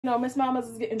No, Miss Mama's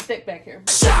is getting thick back here.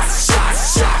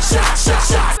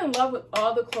 I'm in love with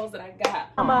all the clothes that I got.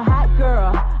 I'm a hot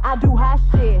girl. I do hot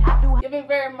shit. Give me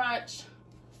very much.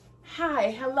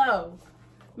 Hi, hello.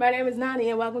 My name is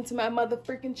Nani and welcome to my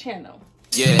motherfucking channel.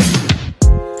 Yeah.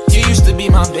 You used to be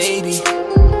my baby.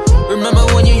 Remember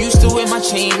when you used to wear my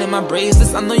chain and my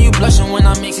bracelets? I know you blushing when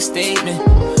I make a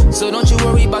statement. So don't you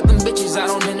worry about them bitches, I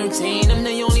don't entertain them.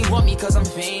 They only want me cause I'm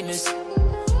famous.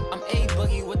 I'm a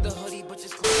buggy with the hoodie, but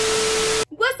just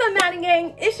What's up, Nani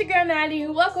gang? It's your girl Nani.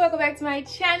 Welcome back to my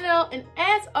channel. And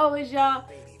as always, y'all,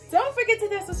 don't forget to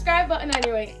hit that subscribe button on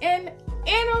your way in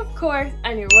and of course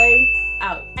on your way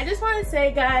out. I just want to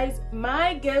say, guys,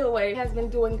 my giveaway has been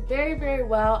doing very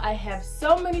well. I have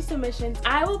so many submissions.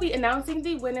 I will be announcing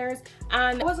the winners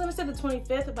on, I was gonna say the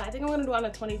 25th, but I think I'm gonna do it on the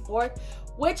 24th,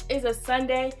 which is a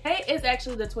Sunday. Today is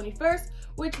actually the 21st,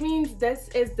 which means this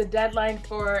is the deadline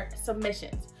for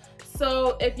submissions.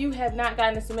 So if you have not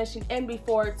gotten a submission in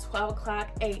before 12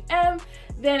 a.m,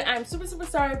 then I'm super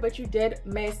sorry, but you did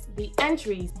miss the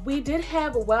entries. We did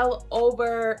have well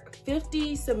over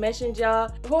 50 submissions,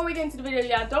 y'all. Before we get into the video,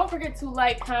 y'all, don't forget to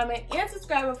like, comment, and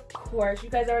subscribe, of course. You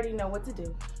guys already know what to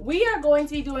do. We are going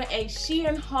to be doing a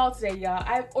SHEIN haul today, y'all.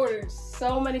 I've ordered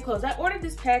so many clothes. I ordered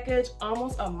this package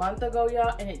almost a month ago,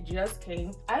 y'all, and it just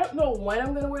came. I don't know when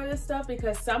I'm gonna wear this stuff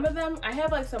because some of them, I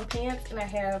have like some pants and I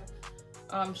have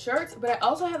shirts, but I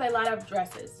also have a lot of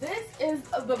dresses. This is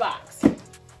the box.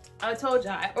 I told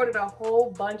y'all I ordered a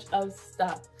whole bunch of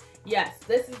stuff. Yes,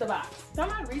 this is the box. For some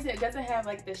odd reason it doesn't have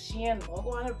like the SHEIN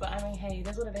logo on it, but I mean, hey,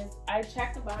 that's what it is. I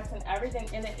checked the box and everything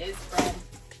in it is from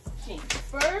SHEIN.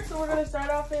 First, what we're gonna start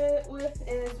off with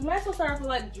is, we might as well start off with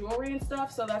like jewelry and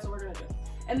stuff, so that's what we're gonna do.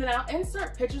 And then I'll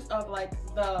insert pictures of like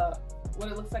what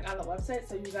it looks like on the website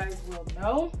so you guys will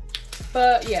know.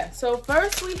 But yeah, so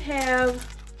first we have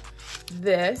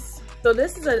this. So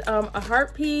this is a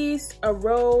heart piece, a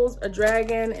rose, a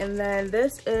dragon, and then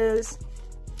this is,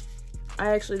 I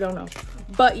actually don't know,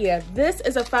 but yeah, this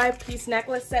is a 5-piece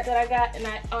necklace set that I got. And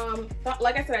I thought,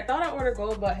 like I said, I thought I ordered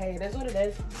gold, but hey, that's what it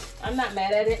is. I'm not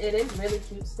mad at it. It is really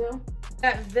cute still.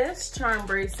 Got this charm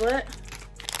bracelet.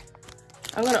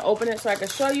 I'm gonna open it so I can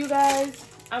show you guys.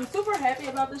 I'm super happy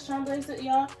about this charm bracelet,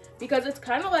 y'all, because it's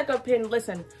kind of like a pin.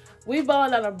 Listen, we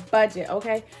balling on a budget,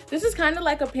 okay? This is kind of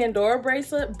like a Pandora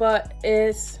bracelet, but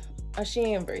it's a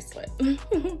SHEIN bracelet.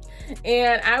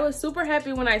 And I was super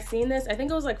happy when I seen this. I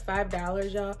think it was like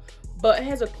 $5, y'all. But it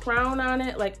has a crown on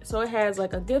it, like, so it has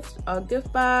like a gift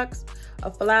box,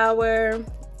 a flower,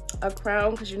 a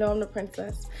crown, because you know I'm the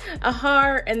princess, a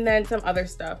heart, and then some other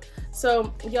stuff.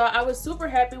 So y'all, I was super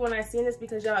happy when I seen this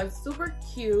because y'all, it's super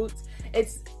cute.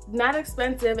 It's not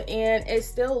expensive and it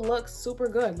still looks super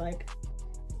good. Like,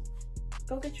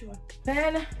 go get you one.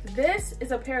 Then this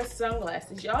is a pair of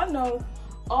sunglasses. Y'all know,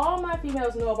 all my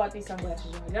females know about these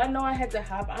sunglasses. Y'all know I had to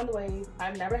hop on the wave.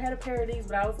 I've never had a pair of these,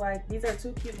 but I was like, these are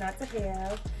too cute not to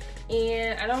have.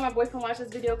 And I know my boyfriend watched this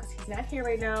video because he's not here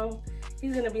right now.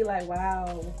 He's gonna be like,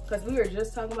 wow, because we were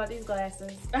just talking about these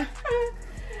glasses.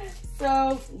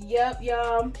 So yep,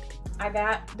 y'all, I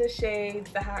got the shades,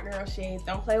 the hot girl shades.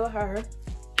 Don't play with her.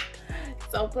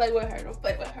 Don't play with her, don't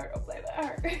play with her, don't play with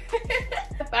her.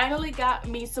 I finally got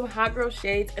me some hot girl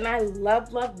shades and I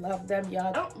love them, y'all.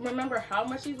 I don't remember how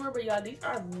much these were, but y'all, these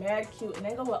are mad cute and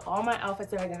they go with all my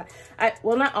outfits that I got.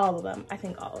 Well, not all of them, I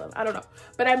think all of them, I don't know.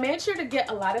 But I made sure to get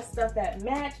a lot of stuff that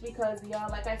match because y'all,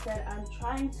 like I said, I'm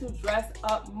trying to dress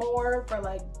up more for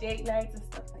like date nights and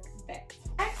stuff like that.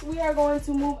 Next, we are going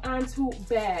to move on to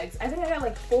bags. I think I got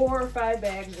like 4 or 5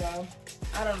 bags, y'all.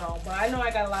 I don't know, but I know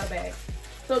I got a lot of bags.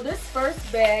 So this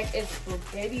first bag is for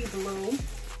baby blue,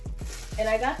 and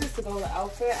I got this to go with the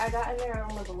outfit I got in there. I don't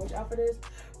remember which outfit it is,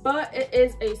 but it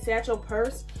is a satchel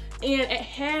purse, and it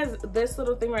has this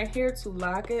little thing right here to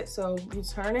lock it. So you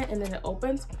turn it and then it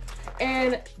opens,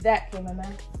 and that came in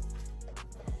there.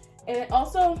 And it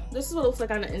also, this is what it looks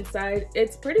like on the inside.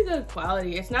 It's pretty good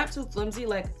quality. It's not too flimsy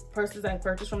like purses I've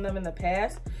purchased from them in the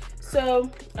past.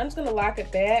 So I'm just gonna lock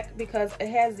it back because it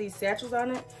has these satchels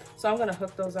on it. So I'm gonna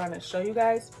hook those on and show you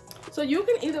guys. So you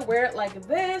can either wear it like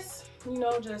this, you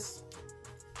know, just,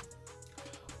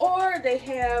 or they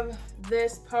have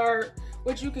this part,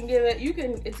 which you can give it,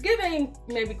 it's giving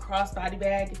maybe crossbody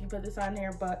bag if you put this on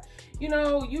there, but you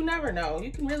know, you never know.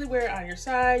 You can really wear it on your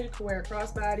side, you can wear it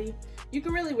crossbody. You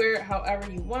can really wear it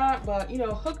however you want, but you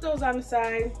know, hook those on the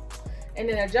side and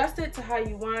then adjust it to how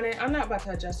you want it. I'm not about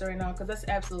to adjust it right now because that's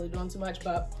absolutely doing too much,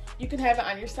 but you can have it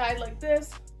on your side like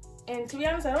this. And to be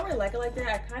honest, I don't really like it like that.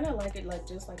 I kind of like it like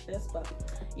just like this, but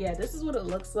yeah, this is what it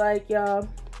looks like, y'all.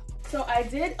 So I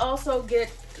did also get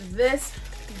this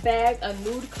bag a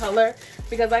nude color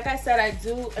because like I said, I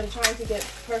am trying to get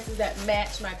purses that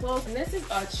match my clothes. And this is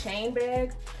a chain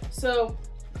bag. So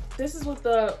this is what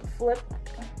the flip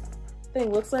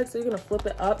thing looks like. So you're gonna flip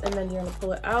it up and then you're gonna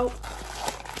pull it out.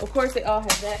 Of course, they all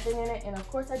have that thing in it. And of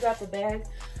course I got the bag.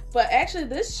 But actually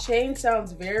this chain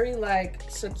sounds very like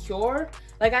secure.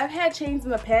 Like I've had chains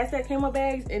in the past that came with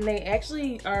bags and they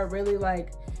actually are really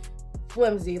like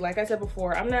flimsy. Like I said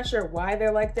before, I'm not sure why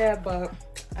they're like that, but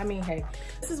I mean, hey,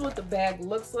 this is what the bag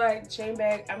looks like, chain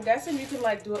bag. I'm guessing you can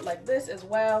like do it like this as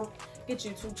well. Get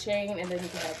you 2 chain and then you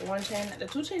can have the 1 chain. The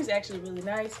 2 chain is actually really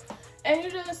nice. And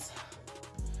you just,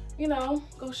 you know,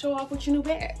 go show off with your new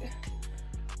bag.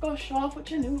 Go show off with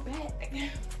your new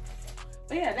bag.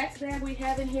 But yeah, next bag we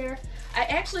have in here. I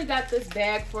actually got this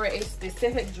bag for a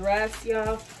specific dress,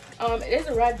 y'all. It is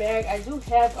a red bag. I do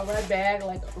have a red bag,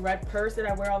 like a red purse that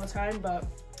I wear all the time, but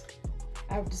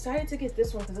I've decided to get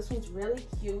this one because this one's really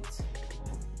cute.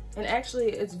 And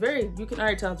actually, it's very, you can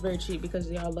already tell it's very cheap because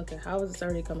y'all look at how is this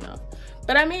already coming off.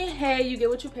 But I mean, hey, you get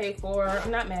what you pay for.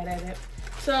 I'm not mad at it.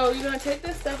 So you're gonna take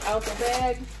this stuff out the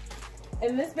bag.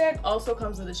 And this bag also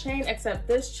comes with a chain, except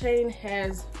this chain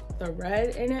has the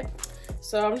red in it.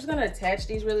 So I'm just gonna attach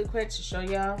these really quick to show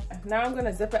y'all. Now I'm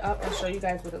gonna zip it up and show you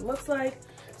guys what it looks like.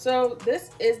 So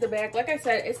this is the bag. Like I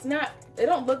said, it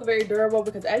don't look very durable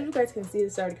because as you guys can see,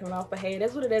 it's already coming off, but hey, it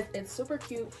is what it is. It's super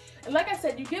cute. And like I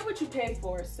said, you get what you pay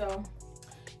for. So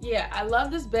yeah, I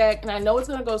love this bag and I know it's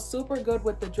gonna go super good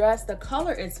with the dress. The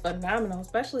color is phenomenal,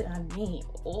 especially on me.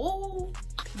 Oh,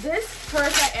 this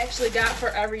purse I actually got for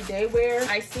everyday wear.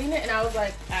 I seen it and I was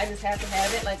like, I just have to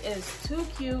have it. Like, it is too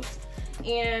cute.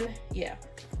 And yeah,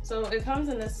 so it comes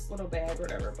in this little bag or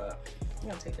whatever, but I'm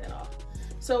gonna take that off.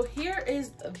 So here is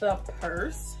the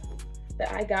purse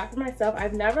that I got for myself.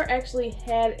 I've never actually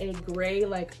had a gray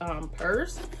like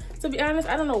purse, to be honest.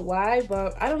 I don't know why,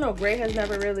 but I don't know, gray has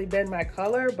never really been my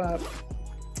color, but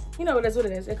you know, it is what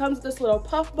it is. It comes with this little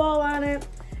puff ball on it,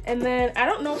 and then I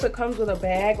don't know if it comes with a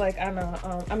bag like on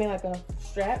a I mean like a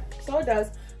strap. So it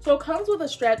does. So it comes with a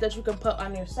strap that you can put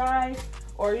on your side,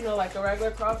 or you know, like a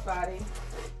regular crossbody.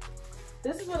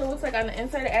 This is what it looks like on the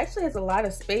inside. It actually has a lot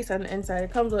of space on the inside.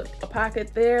 It comes with a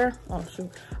pocket there. Oh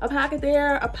shoot. A pocket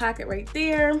there, a pocket right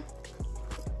there.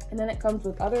 And then it comes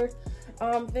with other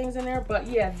things in there. But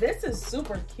yeah, this is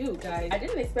super cute, guys. I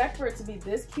didn't expect for it to be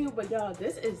this cute, but y'all,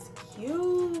 this is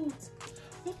cute.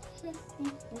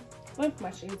 Let me put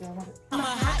my shades on. I'm a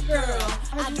hot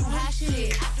girl. I do hot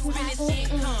shit. When the shit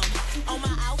come on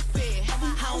my outfit,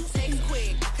 I don't take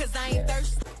quick, cause I ain't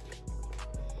thirsty.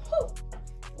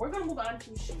 We're gonna move on to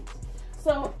shoes.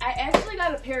 So I actually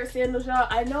got a pair of sandals, y'all.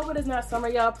 I know it is not summer,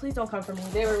 y'all. Please don't come for me.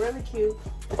 They were really cute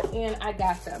and I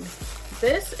got them.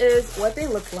 This is what they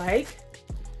look like.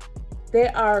 They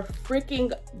are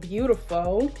freaking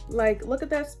beautiful. Like, look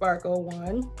at that sparkle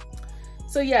one.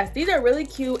 So yes, these are really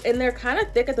cute and they're kind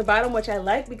of thick at the bottom, which I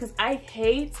like because I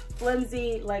hate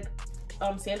flimsy like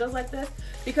sandals like this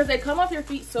because they come off your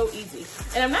feet so easy.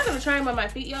 And I'm not gonna try them on my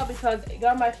feet, y'all, because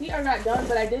y'all, my feet are not done,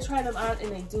 but I did try them on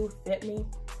and they do fit me.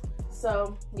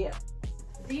 So yeah,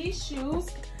 these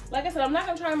shoes, like I said, I'm not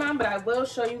gonna try them on, but I will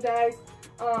show you guys.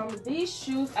 These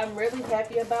shoes I'm really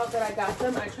happy about that I got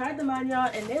them. I tried them on, y'all,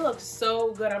 and they look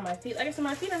so good on my feet. Like I said,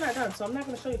 my feet are not done, so I'm not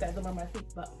gonna show you guys them on my feet,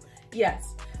 but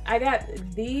yes, I got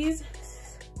these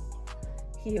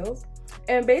heels.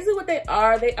 And basically what they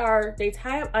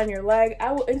tie up on your leg.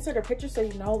 I will insert a picture so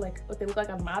you know like what they look like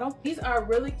on the model. These are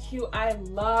really cute. I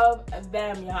love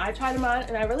them, y'all. I tried them on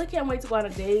and I really can't wait to go on a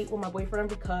date with my boyfriend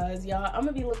because y'all, I'm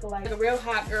gonna be looking like a real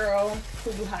hot girl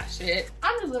who do hot shit.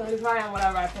 I'm just gonna try on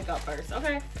whatever I pick up first,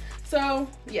 okay? So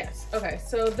yes, okay,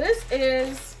 so this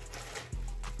is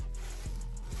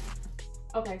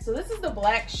the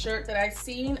black shirt that I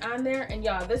seen on there, and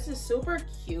y'all, this is super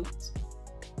cute.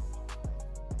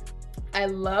 I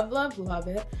love, love, love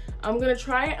it. I'm gonna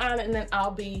try it on and then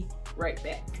I'll be right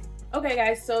back. Okay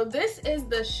guys, so this is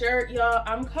the shirt, y'all.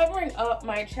 I'm covering up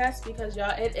my chest because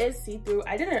y'all, it is see-through.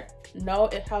 I didn't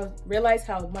realize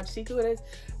how much see-through it is,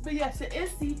 but yes, it is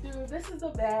see-through. This is the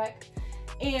back,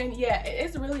 and yeah, it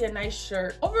is really a nice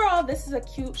shirt. Overall, this is a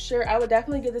cute shirt. I would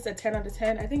definitely give this a 10 out of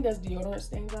 10. I think there's deodorant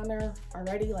stains on there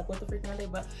already, like what the freak are they?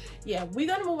 But yeah, we're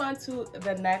gonna move on to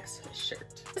the next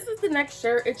shirt. This is the next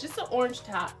shirt. It's just an orange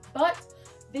top, but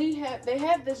they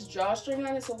have this drawstring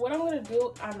on it. So what I'm gonna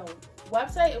do on the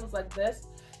website, it was like this.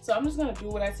 So I'm just gonna do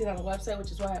what I see on the website,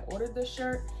 which is why I ordered this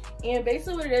shirt. And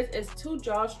basically what it is 2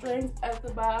 drawstrings at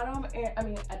the bottom,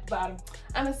 and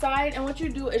on the side. And what you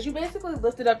do is you basically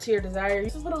lift it up to your desire.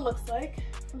 This is what it looks like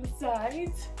from the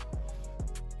sides.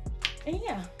 And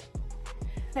yeah.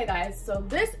 Hey guys, so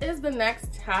this is the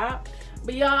next top.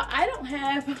 But y'all, I don't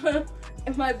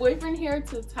have my boyfriend here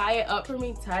to tie it up for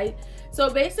me tight. So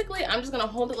basically, I'm just gonna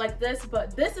hold it like this,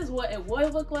 but this is what it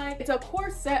would look like. It's a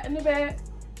corset in the back.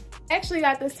 Actually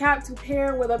got this top to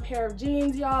pair with a pair of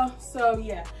jeans, y'all. So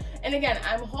yeah. And again,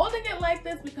 I'm holding it like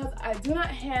this because I do not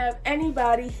have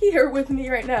anybody here with me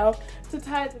right now to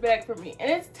tie at the back for me. And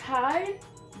it's tied,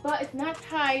 but it's not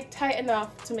tied tight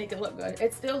enough to make it look good.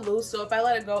 It's still loose, so if I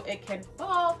let it go, it can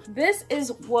fall. This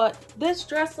is what this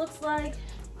dress looks like.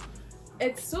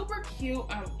 It's super cute.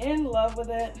 I'm in love with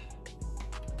it.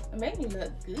 It made me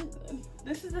look good.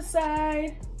 This is the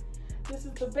side. This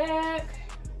is the back.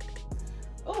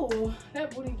 Oh,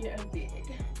 that booty getting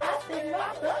big.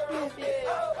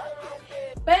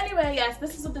 But anyway, yes,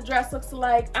 this is what the dress looks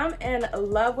like. I'm in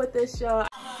love with this, y'all.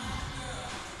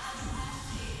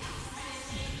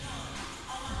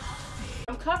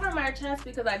 I'm covering my chest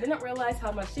because I didn't realize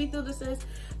how much see-through this is.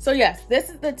 So yes, this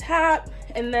is the top,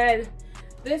 and then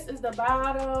this is the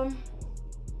bottom.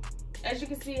 As you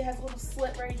can see, it has a little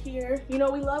slit right here. You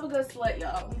know, we love a good slit,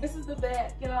 y'all. This is the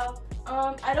back, y'all.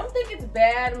 I don't think it's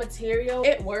bad material.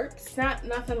 It works. It's not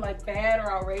nothing like bad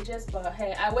or outrageous, but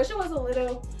hey, I wish it was a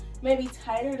little maybe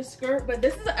tighter to skirt, but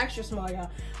this is an extra small, y'all.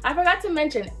 I forgot to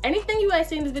mention, anything you guys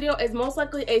see in this video is most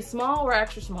likely a small or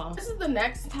extra small. This is the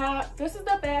next top. This is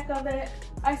the back of it.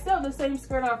 I still have the same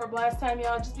skirt on from last time,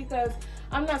 y'all, just because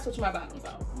I'm not switching my bottoms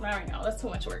out. Not right now. That's too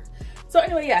much work. So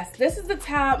anyway, yes, this is the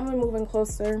top. I'm moving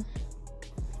closer.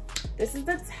 This is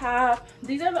the top.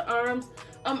 These are the arms.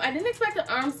 I didn't expect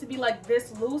the arms to be like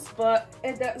this loose, but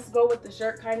it does go with the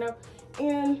shirt kind of.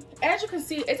 And as you can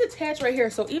see, it's attached right here.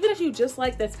 So even if you just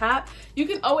like the top, you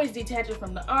can always detach it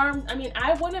from the arms. I mean,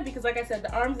 I wouldn't, because like I said,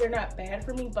 the arms, they're not bad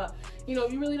for me, but you know,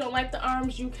 if you really don't like the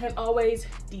arms, you can always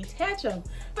detach them.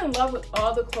 I'm in love with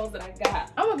all the clothes that I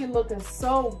got. I'm gonna be looking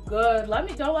so good.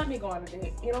 Don't let me go on a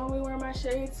date. You know, when we wear my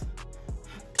shades.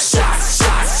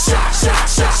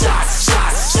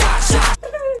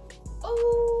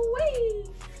 Oh, wait.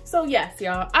 So yes,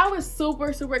 y'all, I was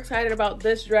super excited about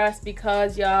this dress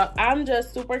because y'all, I'm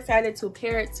just super excited to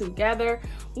pair it together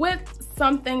with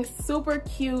something super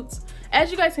cute.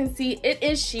 As you guys can see, it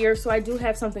is sheer, so I do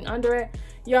have something under it.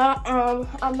 Y'all,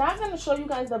 I'm not gonna show you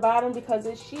guys the bottom because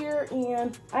it's sheer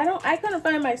and I couldn't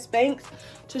find my Spanx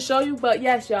to show you, but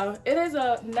yes, y'all, it is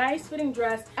a nice fitting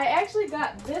dress. I actually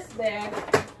got this bag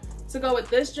to go with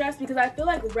this dress because I feel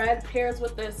like red pairs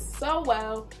with this so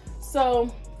well.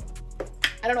 So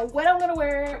I don't know when I'm gonna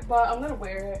wear it, but I'm gonna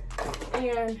wear it.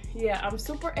 And yeah, I'm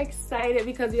super excited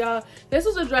because y'all, this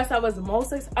was a dress I was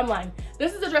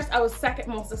this is the dress I was second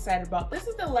most excited about. This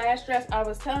is the last dress I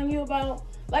was telling you about.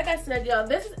 Like I said, y'all,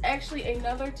 this is actually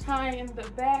another tie in the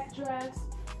back dress,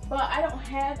 but I don't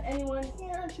have anyone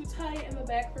here to tie it in the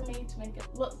back for me to make it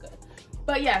look good.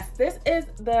 But yes, this is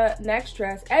the next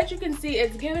dress. As you can see,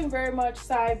 it's giving very much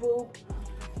side boob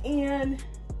and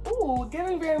ooh,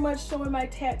 giving very much showing my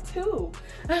tattoo.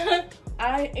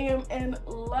 I am in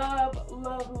love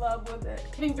with it.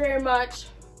 Giving very much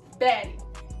baddie.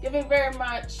 Giving very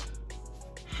much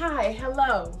hi,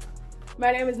 hello.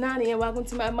 My name is Nani and welcome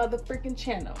to my mother freaking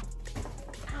channel.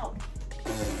 Ow.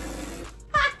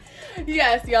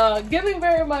 Yes, y'all, giving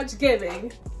very much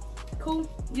giving. Cool.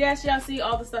 Yes, y'all see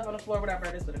all the stuff on the floor, whatever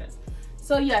it is what it is.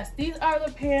 So yes, these are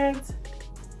the pants.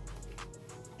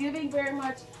 Giving very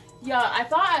much. Yeah, I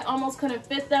thought I almost couldn't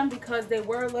fit them because they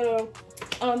were a little,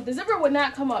 the zipper would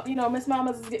not come up. You know, Miss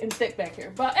Mama's is getting thick back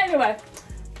here. But anyway,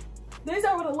 these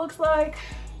are what it looks like.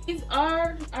 These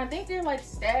are, I think they're like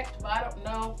stacked, but I don't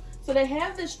know. So they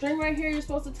have this string right here you're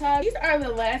supposed to tie. These are the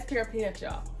last pair of pants,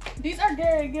 y'all. These are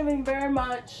giving very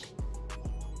much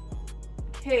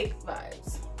cake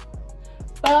vibes.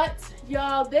 But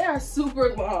y'all, they are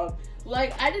super long.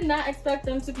 Like, I did not expect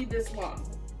them to be this long.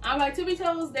 I'm like, to be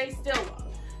told, they still long.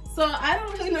 So I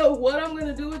don't really know what I'm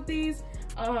gonna do with these.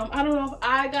 I don't know if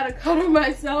I gotta color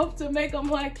myself to make them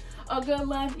like a good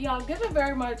length. Y'all, give it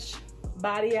very much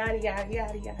body, yada, yada,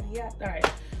 yada, yada, yada.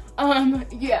 All right.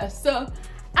 Yeah, so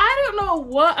I don't know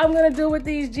what I'm gonna do with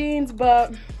these jeans,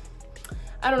 but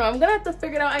I don't know. I'm gonna have to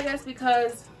figure it out, I guess,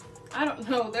 because I don't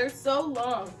know. They're so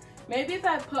long. Maybe if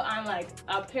I put on like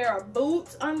a pair of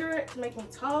boots under it to make me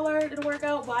taller, it'll work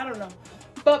out, but I don't know.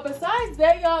 But besides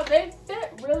that, y'all, they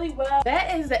fit really well.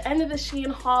 That is the end of the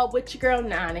SHEIN haul with your girl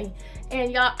Nani.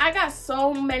 And y'all, I got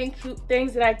so many cute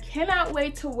things that I cannot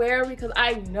wait to wear because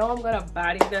I know I'm gonna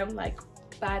body them, like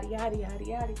body, yada, yada,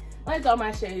 yada. Like all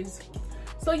my shades.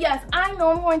 So yes, I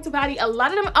know I'm going to body a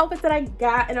lot of them outfits that I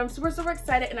got, and I'm super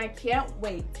excited and I can't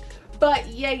wait. But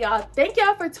yeah, y'all, thank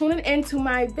y'all for tuning into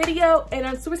my video, and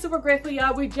I'm super grateful,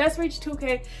 y'all. We just reached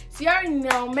 2K, so you already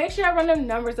know, make sure I run them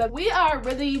numbers up. We are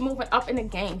really moving up in the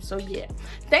game, so yeah.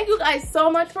 Thank you guys so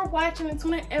much for watching and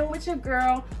tuning in with your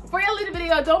girl. Before y'all leave the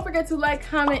video, don't forget to like,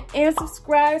 comment, and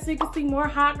subscribe so you can see more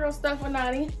hot girl stuff with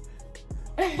Nani.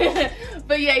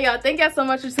 But yeah, y'all, thank y'all so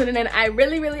much for tuning in. I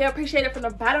really appreciate it from the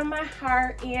bottom of my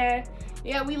heart, and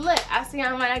yeah, we lit. I'll see you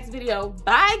on my next video.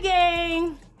 Bye,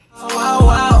 gang. Wow,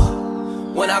 wow.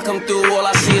 When I come through, all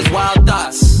I see is wild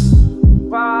thoughts.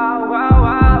 Wow, wow.